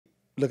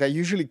Look, I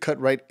usually cut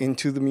right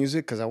into the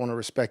music because I want to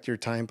respect your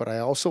time, but I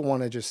also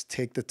want to just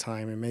take the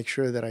time and make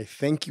sure that I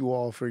thank you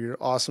all for your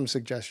awesome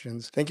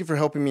suggestions. Thank you for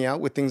helping me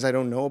out with things I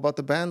don't know about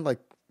the band. Like,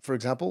 for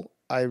example,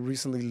 I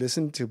recently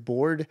listened to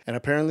Bored, and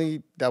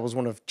apparently that was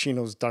one of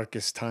Chino's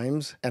darkest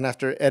times. And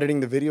after editing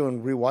the video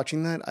and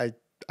rewatching that,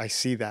 I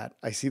see that.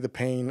 I see the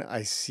pain.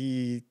 I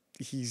see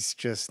he's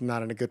just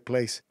not in a good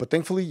place. But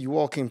thankfully, you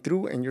all came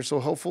through and you're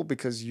so helpful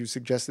because you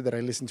suggested that I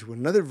listen to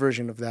another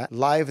version of that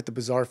live at the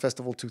Bizarre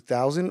Festival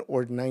 2000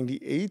 or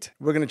 98.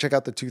 We're going to check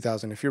out the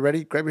 2000. If you're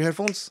ready, grab your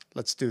headphones.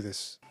 Let's do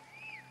this.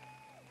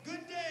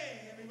 Good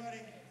day,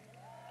 everybody.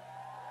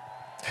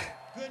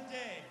 Good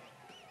day.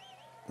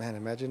 Man,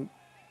 imagine.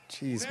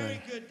 Jeez, Very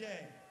man. good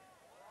day.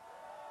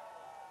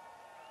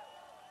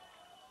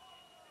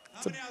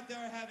 How many out there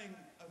are having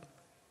a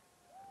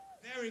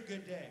very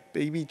good day?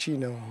 Baby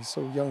Chino. He's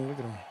so young. Look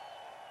at him.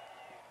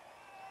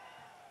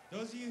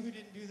 Those of you who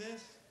didn't do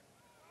this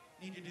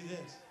need to do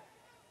this.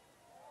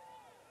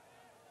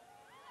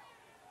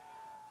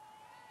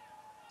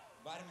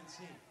 Vitamin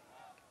C.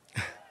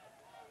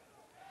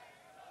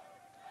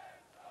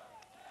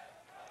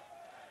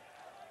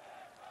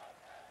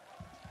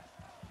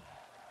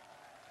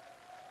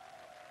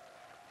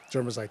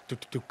 Drummer's like,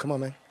 come on,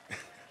 man.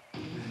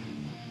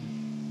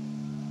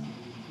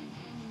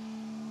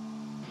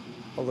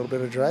 A little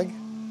bit of drag.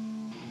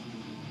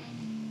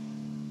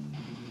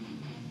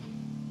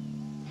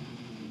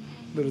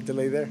 Little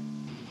delay there.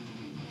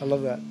 I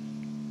love that.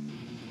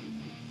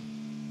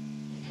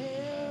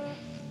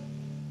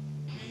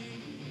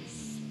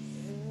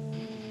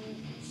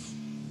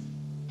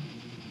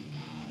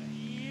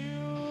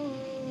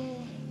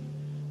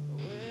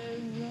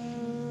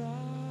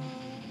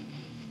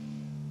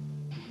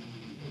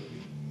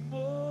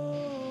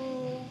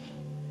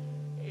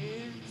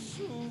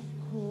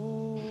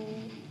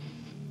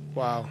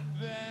 Wow.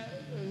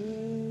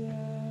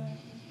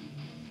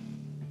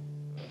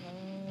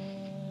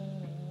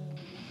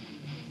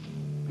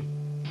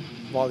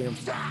 Volume.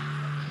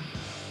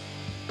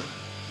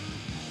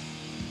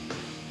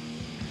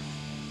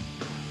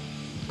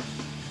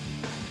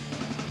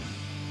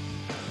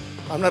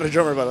 I'm not a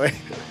drummer, by the way.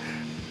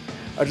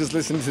 I just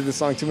listened to this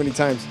song too many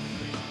times.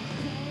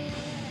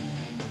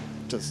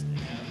 Just.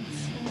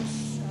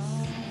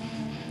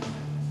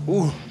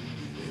 Ooh.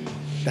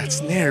 That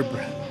snare,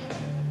 bro.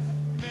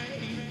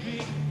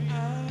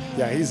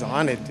 Yeah, he's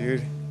on it,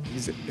 dude.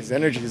 His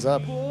energy is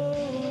up. Oh,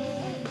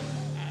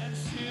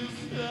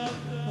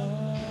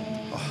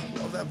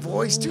 love that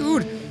voice,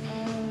 dude.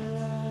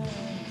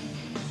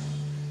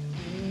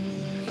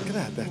 Look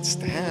at that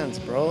stance,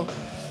 bro.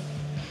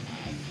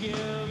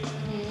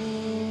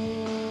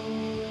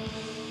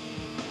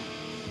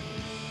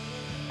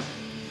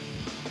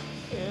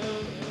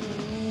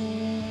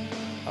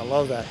 I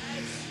love that.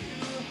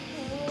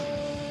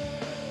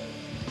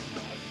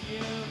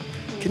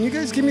 Can you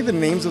guys give me the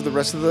names of the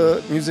rest of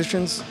the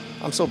musicians?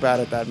 I'm so bad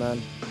at that, man.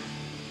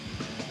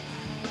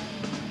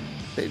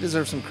 They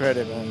deserve some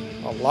credit,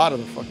 man. A lot of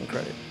the fucking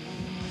credit.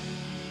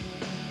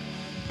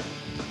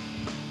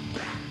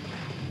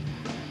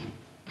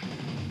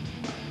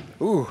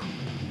 Ooh.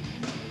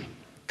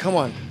 Come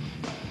on.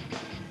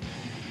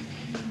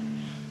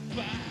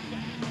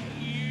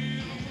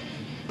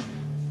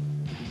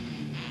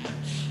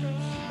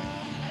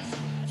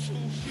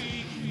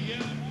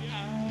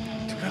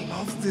 Dude, I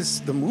love this,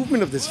 the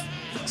movement of this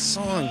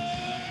song.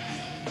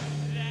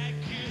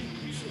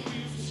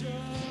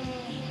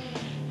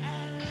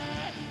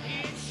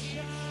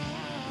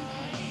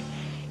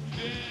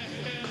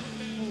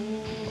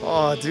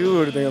 Oh,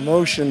 dude, the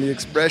emotion, the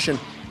expression.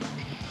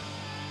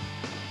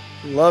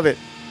 Love it.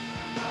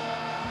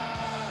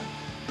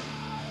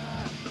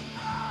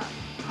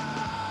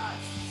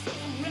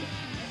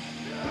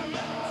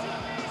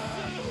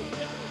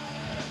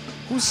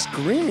 Who's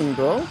screaming,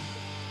 bro?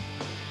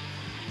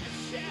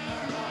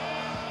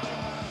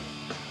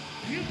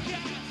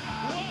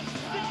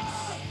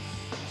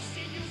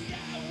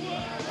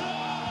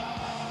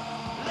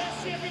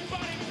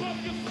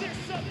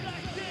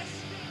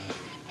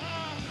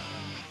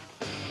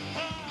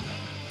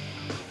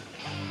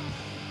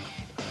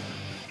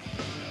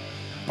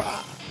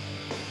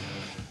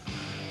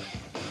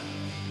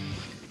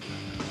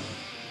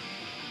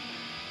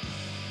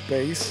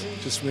 Bass,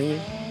 just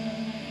ringing.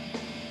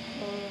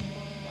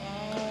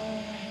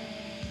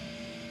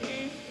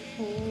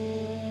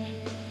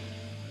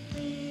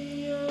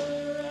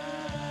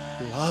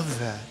 Love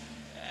that.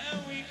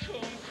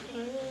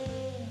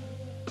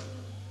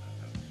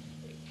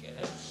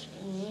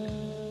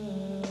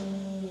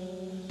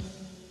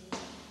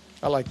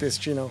 I like this,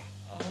 Chino.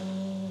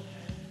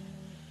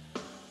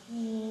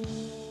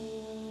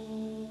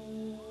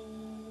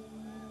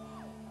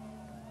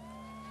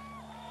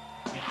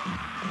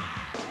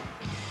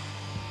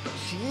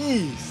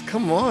 Jeez,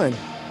 come on.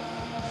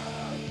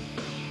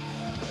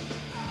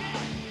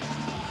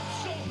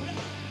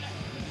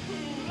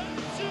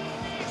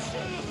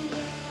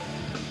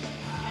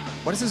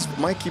 Why does this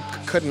mic keep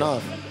cutting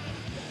off?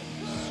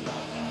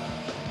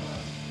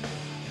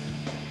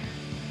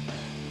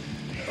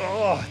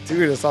 Oh,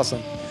 Dude, that's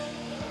awesome.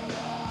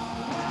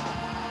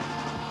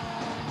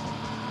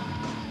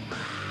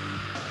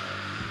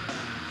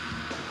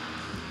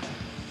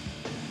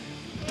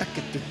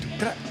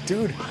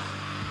 Dude.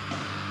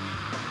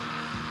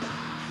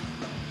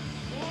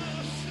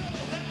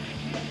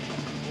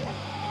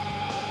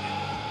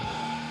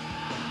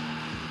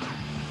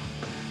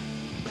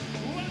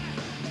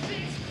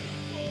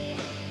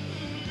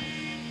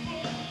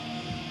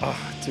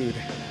 Oh, dude.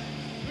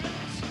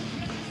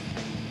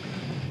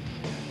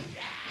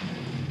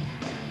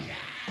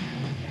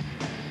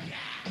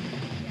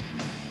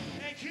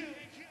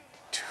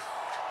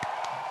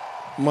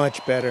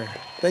 Much better.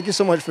 Thank you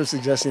so much for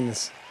suggesting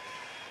this.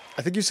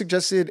 I think you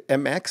suggested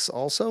MX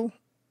also,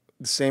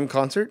 the same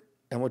concert,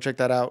 and we'll check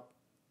that out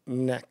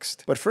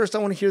next. But first, I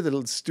want to hear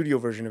the studio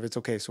version if it's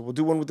okay. So we'll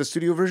do one with the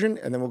studio version,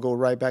 and then we'll go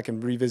right back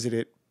and revisit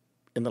it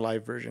in the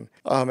live version.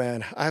 Oh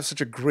man, I have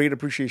such a great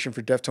appreciation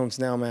for Deftones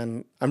now,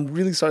 man. I'm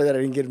really sorry that I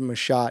didn't give them a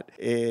shot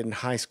in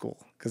high school,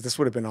 because this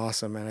would have been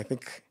awesome, man.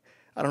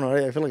 I don't know,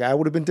 I feel like I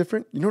would have been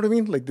different. You know what I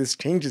mean? Like, this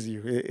changes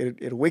you.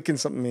 It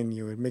awakens something in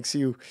you. It makes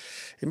you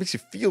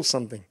feel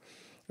something.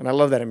 And I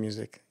love that in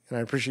music. And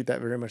I appreciate that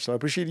very much. So I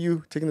appreciate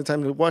you taking the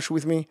time to watch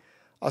with me.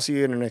 I'll see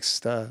you in the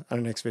next on the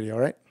next video,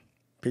 all right?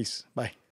 Peace. Bye.